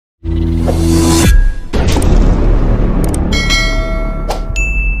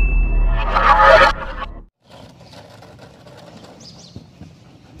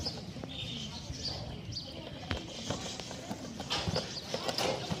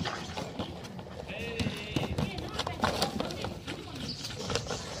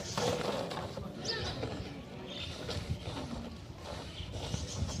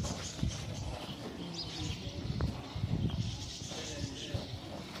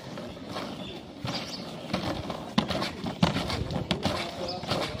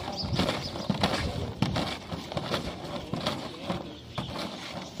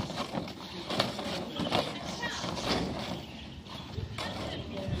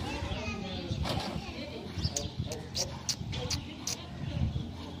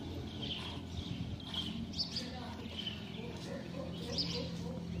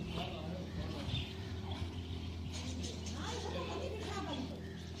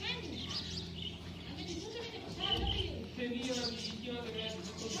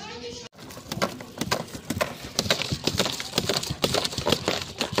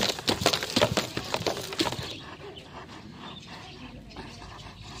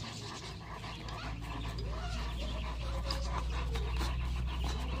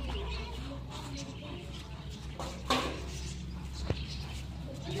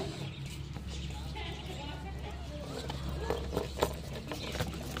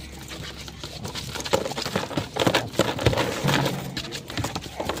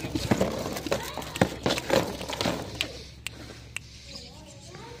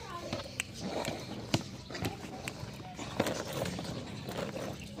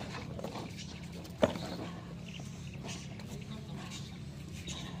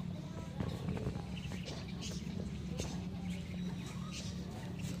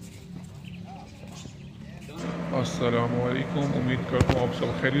अस्सलामुअलैकुम। उम्मीद करता हूँ आप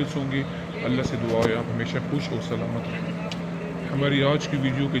सब खैरियत से होंगे। अल्लाह से दुआ है आप हमेशा खुश और सलामत रहें। हमारी आज की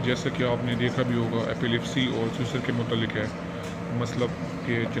वीडियो के जैसा कि आपने देखा भी होगा एपिलेप्सी और सुसर के मुतालिक है, मतलब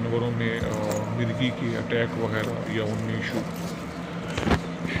कि जानवरों में मिर्गी के अटैक वगैरह या उनमें इशू।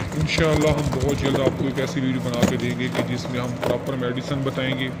 इंशाअल्लाह हम बहुत जल्द आपको एक ऐसी वीडियो बना के देंगे कि जिसमें हम प्रॉपर मेडिसिन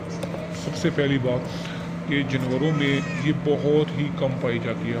बताएंगे। सबसे पहली बात कि जानवरों में ये बहुत ही कम पाई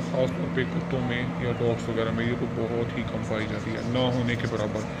जाती है, ख़ास तौर पे कुत्तों में या डॉग्स वगैरह में ये तो बहुत ही कम पाई जाती है, ना होने के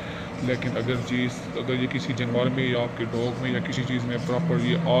बराबर। लेकिन अगर ये किसी जानवर में या आपके डॉग में या किसी चीज़ में प्रॉपर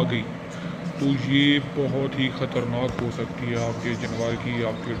ये आ गई तो ये बहुत ही ख़तरनाक हो सकती है आपके जानवर की,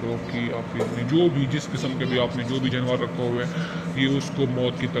 आपके डॉग की, आपके जो भी जिस किस्म के भी आपने जो भी जानवर रखा हुआ है ये उसको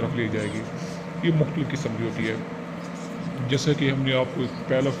मौत की तरफ ले जाएगी। ये मुख्तलिफ किस्म की होती है। जैसा कि हमने आपको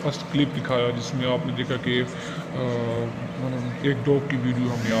पहला फर्स्ट क्लिप दिखाया जिसमें आपने देखा कि एक डॉग की वीडियो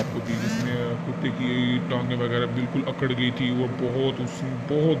हमने आपको दी जिसमें कुत्ते की टांगें वगैरह बिल्कुल अकड़ गई थी, वो उसमें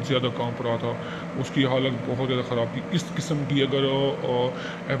बहुत ज़्यादा कांप रहा था, उसकी हालत बहुत ज़्यादा ख़राब थी। इस किस्म की अगर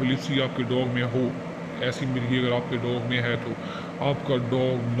एपिलेप्सी आपके डॉग में हो, ऐसी मिर्गी अगर आपके डॉग में है तो आपका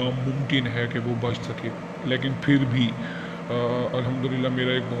डॉग नामुमकिन है कि वो बच सके। लेकिन फिर भी अल्हम्दुलिल्लाह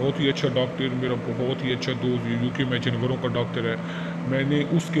मेरा एक बहुत ही अच्छा डॉक्टर, मेरा बहुत ही अच्छा दोस्त यूके में जानवरों का डॉक्टर है, मैंने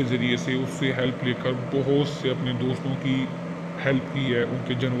उसके ज़रिए से उससे हेल्प लेकर बहुत से अपने दोस्तों की हेल्प की है,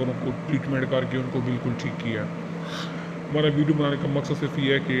 उनके जानवरों को ट्रीटमेंट करके उनको बिल्कुल ठीक किया है। हमारा वीडियो बनाने का मकसद सिर्फ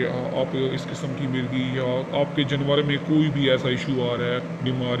ये है कि आप इस किस्म की मिर्गी या आपके जानवर में कोई भी ऐसा इशू आ रहा है,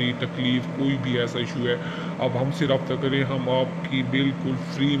 बीमारी तकलीफ़ कोई भी ऐसा इशू है, आप हमसे रब्ता करें, हम आपकी बिल्कुल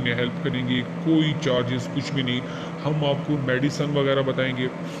फ्री में हेल्प करेंगे, कोई चार्जेस कुछ भी नहीं। हम आपको मेडिसन वगैरह बताएंगे,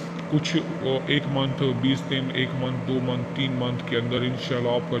 कुछ 1 मंथ 20 दिन, 1 मंथ 2 मंथ 3 मंथ के अंदर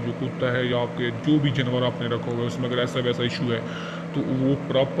इंशाल्लाह आपका जो कुत्ता है या आपके जो भी जानवर आपने रखा हुआ है उसमें अगर ऐसा वैसा इशू है तो वो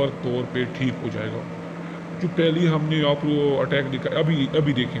प्रॉपर तौर पे ठीक हो जाएगा। जो पहली हमने आपको अटैक दिखा अभी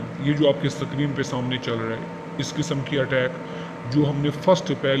अभी देखें, ये जो आपके स्क्रीन पे सामने चल रहा है इस किस्म की अटैक जो हमने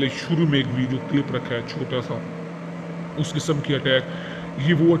फर्स्ट पहले शुरू में एक वीडियो क्लिप रखा है छोटा सा, उस किस्म की अटैक,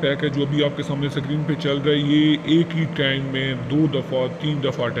 ये वो अटैक है जो अभी आपके सामने स्क्रीन पे चल रहा है। ये एक ही टाइम में 2 दफ़ा 3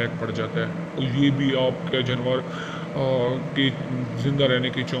 दफ़ा अटैक पड़ जाता है और ये भी आपका जानवर के ज़िंदा रहने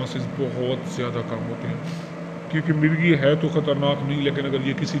के चांसेस बहुत ज़्यादा कम होते हैं, क्योंकि मिर्गी है तो ख़तरनाक नहीं, लेकिन अगर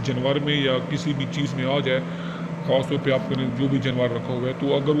ये किसी जानवर में या किसी भी चीज़ में आ जाए, ख़ास तौर पे आपने जो भी जानवर रखा हुआ है,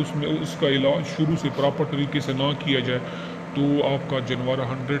 तो अगर उसमें उसका इलाज शुरू से प्रॉपर तरीके से ना किया जाए तो आपका जानवर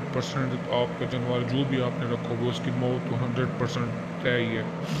 100%, आपका जानवर जो भी आपने रखा हुआ है उसकी मौत तो 100% तय ही है।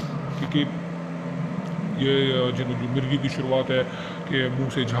 क्योंकि ये जो मिर्गी की शुरुआत है कि मुंह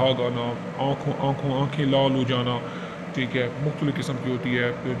से झाग आना, आँखें लाल हो जाना, ठीक है, मुख्तलिफ़ किस्म की होती है,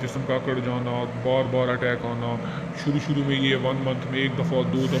 फिर जिस्म का अकड़ जाना, बार बार अटैक आना। शुरू में ये 1 मंथ में 1 दफ़ा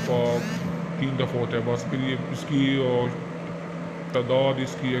 2 दफ़ा 3 दफ़ा होता है, बस फिर ये इसकी तादाद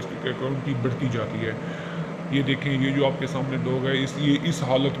इसकी अकाउंट की बढ़ती जाती है। ये देखें, ये जो आपके सामने डॉग है ये इस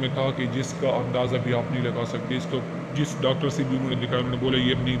हालत में था कि जिसका अंदाज़ा भी आप नहीं लगा सकते। इसको जिस डॉक्टर से भी उन्होंने दिखाया उन्होंने बोला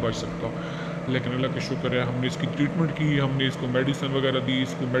ये नहीं बच सकता, लेकिन अल्लाह का शुक्र है हमने इसकी ट्रीटमेंट की, हमने इसको मेडिसिन वगैरह दी,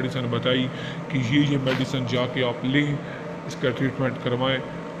 इसको मेडिसिन बताई कि ये मेडिसिन जाके आप लें, इसका ट्रीटमेंट करवाएं।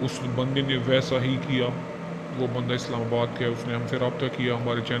 उस बंदे ने वैसा ही किया, वो बंदा इस्लामाबाद का है, उसने हमसे रब्ता किया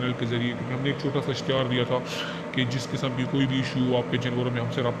हमारे चैनल के ज़रिए, क्योंकि हमने एक छोटा सा इश्तिहार दिया था कि जिस किस्म की कोई भी इशू हो आपके जानवरों में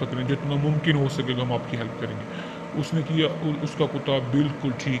हमसे रब्ता करें, जितना मुमकिन हो सकेगा हम आपकी हेल्प करेंगे। उसने किया, उसका कुत्ता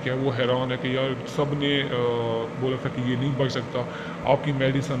बिल्कुल ठीक है, वो हैरान है कि यार सब ने बोला था कि ये नहीं बच सकता आपकी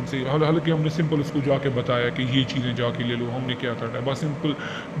मेडिसिन से। हालांकि हमने सिंपल उसको जाके बताया कि ये चीज़ें जाके ले लो, हमने क्या करना है, बस सिंपल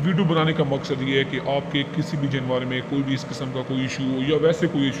वीडियो बनाने का मकसद ये है कि आपके किसी भी जानवर में कोई भी इस किस्म का कोई इशू हो या वैसे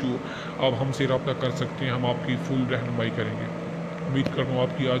कोई इशू हो आप हमसे रब्ता कर सकते हैं, हम आपकी फुल रहनुमाई करेंगे। उम्मीद कर रहा हूँ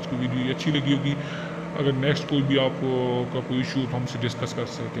आपकी आज की वीडियो अच्छी लगी होगी। अगर नेक्स्ट कोई भी आपको का कोई इशू तो हमसे डिस्कस कर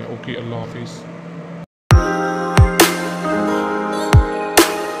सकते हैं। ओके, अल्लाह हाफिज़।